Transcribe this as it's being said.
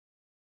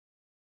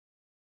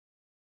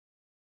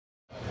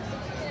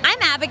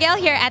Abigail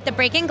here at the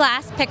Breaking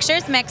Glass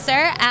Pictures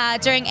Mixer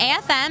during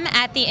AFM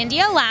at the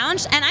Indyoh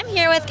Lounge, and I'm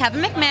here with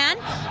Kevin McMahon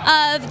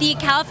of the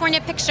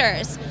California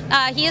Pictures.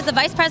 He is the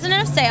Vice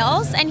President of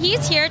Sales, and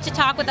he's here to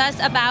talk with us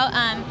about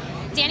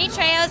Danny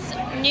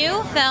Trejo's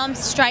new film,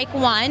 Strike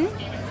One.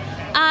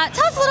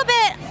 Tell us a little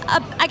bit,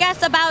 I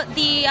guess, about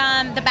the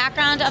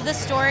background of the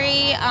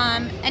story,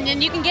 and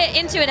then you can get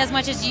into it as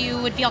much as you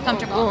would feel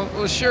comfortable.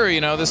 Well, sure. You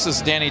know, this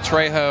is Danny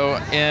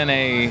Trejo in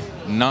a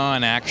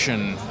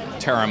non-action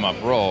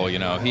tear-em-up role. You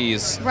know,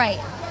 he's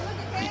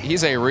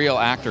a real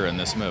actor in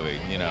this movie.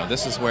 You know,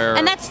 this is where,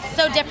 and that's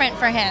so different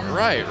for him.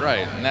 Right,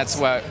 and that's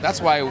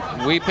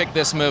why we picked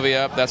this movie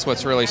up. That's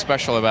what's really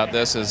special about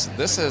this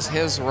is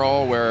his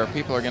role where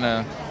people are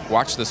gonna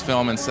watch this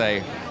film and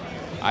say,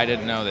 I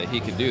didn't know that he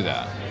could do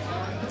that.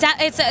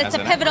 It's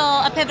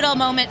a pivotal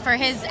moment for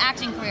his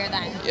acting career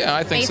then. Yeah,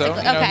 I think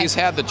basically. so. You know, he's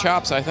had the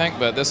chops, I think,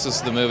 but this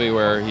is the movie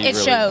where he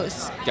really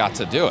got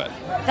to do it.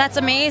 That's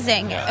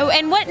amazing. Yeah.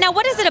 And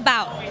what is it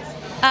about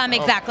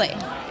exactly?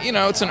 You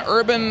know, it's an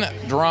urban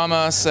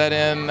drama set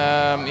in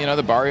you know,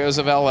 the barrios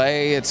of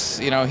LA. It's,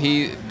 you know,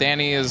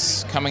 Danny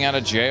is coming out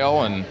of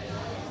jail, and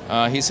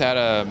he's had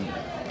a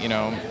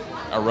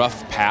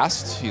rough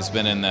past. He's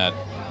been in that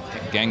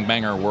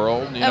gangbanger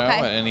world, you know,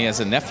 and he has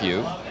a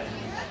nephew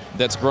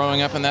that's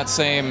growing up in that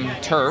same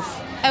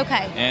turf.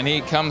 Okay. And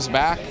he comes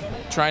back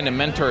trying to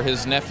mentor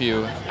his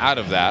nephew out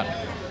of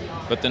that.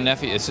 But the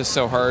nephew, it's just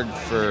so hard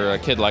for a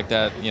kid like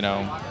that, you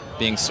know,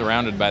 being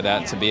surrounded by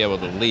that, to be able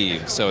to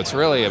leave. So it's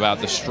really about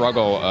the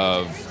struggle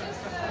of,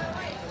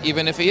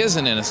 even if he is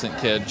an innocent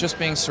kid, just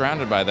being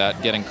surrounded by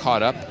that, getting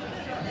caught up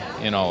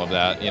in all of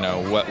that, you know,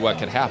 what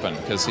could happen,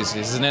 because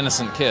he's an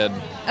innocent kid.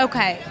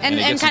 Okay, and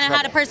kind of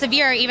how to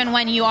persevere even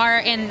when you are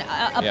in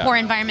a poor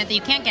environment that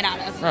you can't get out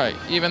of. Right,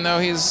 even though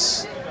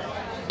he's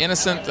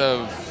innocent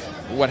of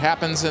what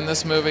happens in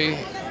this movie,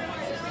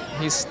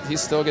 he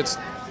still gets,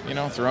 you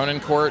know, thrown in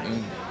court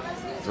and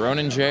thrown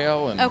in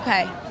jail, and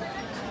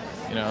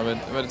you know,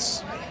 but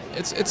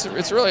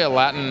it's really a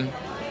Latin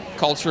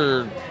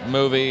culture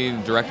movie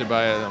directed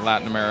by a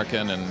Latin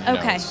American, and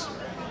you know,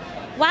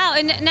 wow.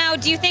 And now,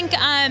 do you think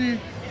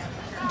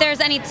there's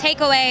any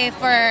takeaway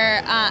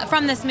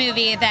from this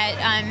movie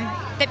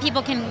that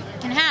people can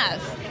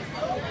have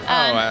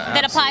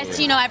that applies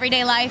to, you know,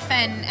 everyday life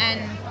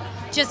and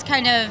just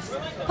kind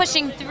of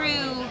pushing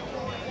through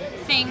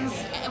things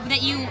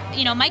that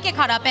you know might get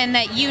caught up in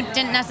that you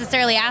didn't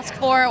necessarily ask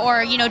for,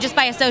 or, you know, just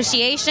by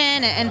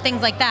association and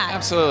things like that?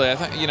 Absolutely. I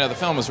think, you know, the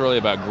film is really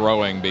about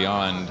growing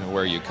beyond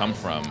where you come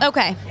from.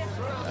 Okay.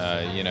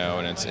 You know,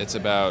 and it's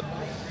about,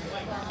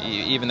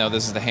 even though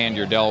this is the hand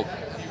you're dealt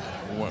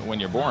when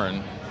you're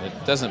born,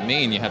 it doesn't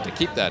mean you have to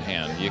keep that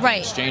hand. You can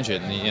exchange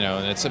it, and, you know,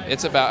 and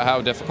it's about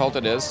how difficult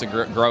it is to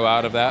grow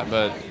out of that.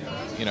 But,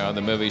 you know,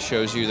 the movie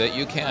shows you that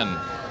you can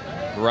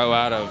grow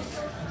out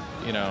of,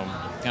 you know,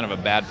 kind of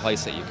a bad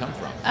place that you come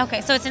from.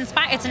 Okay, so it's an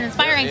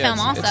inspiring film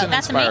also.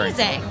 That's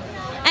amazing. Film.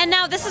 And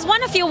now this has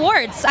won a few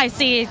awards. I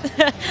see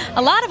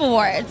a lot of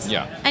awards.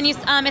 Yeah. And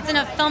it's in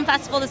a film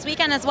festival this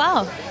weekend as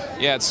well.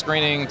 Yeah, it's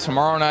screening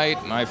tomorrow night.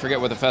 I forget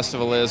what the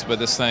festival is, but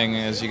this thing,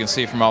 as you can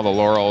see from all the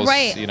laurels,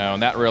 you know,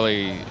 and that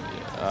really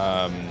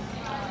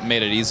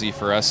made it easy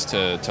for us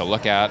to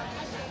look at.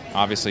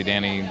 Obviously,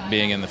 Danny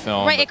being in the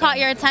film. Right, it caught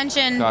your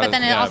attention, but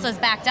then it also is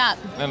backed up.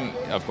 And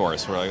of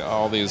course, we're like,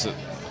 all these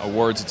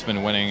awards it's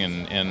been winning,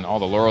 and all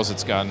the laurels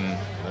it's gotten.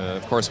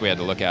 Of course, we had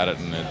to look at it,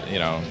 and you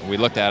know, we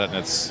looked at it, and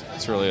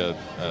it's really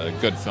a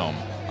good film.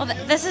 Well,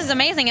 this is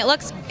amazing. It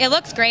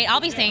looks great.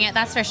 I'll be seeing it,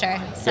 that's for sure.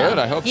 So, good,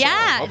 I hope so.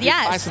 Yeah, hope you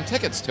buy some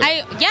tickets to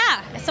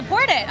it.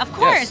 Support it, of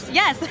course.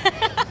 Yes.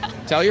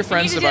 Tell your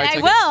friends to buy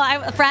tickets. I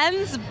will.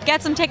 Friends,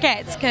 get some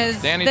tickets, because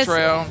Danny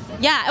Trejo.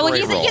 Yeah, well,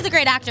 he's a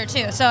great actor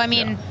too. So I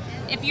mean,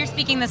 if you're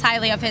speaking this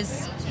highly of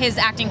his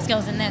acting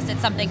skills in this,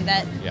 it's something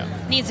that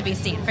needs to be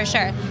seen for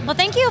sure. Well,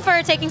 thank you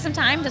for taking some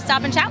time to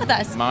stop and chat with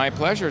us. My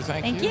pleasure.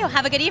 Thank you. Thank you.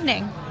 Have a good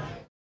evening.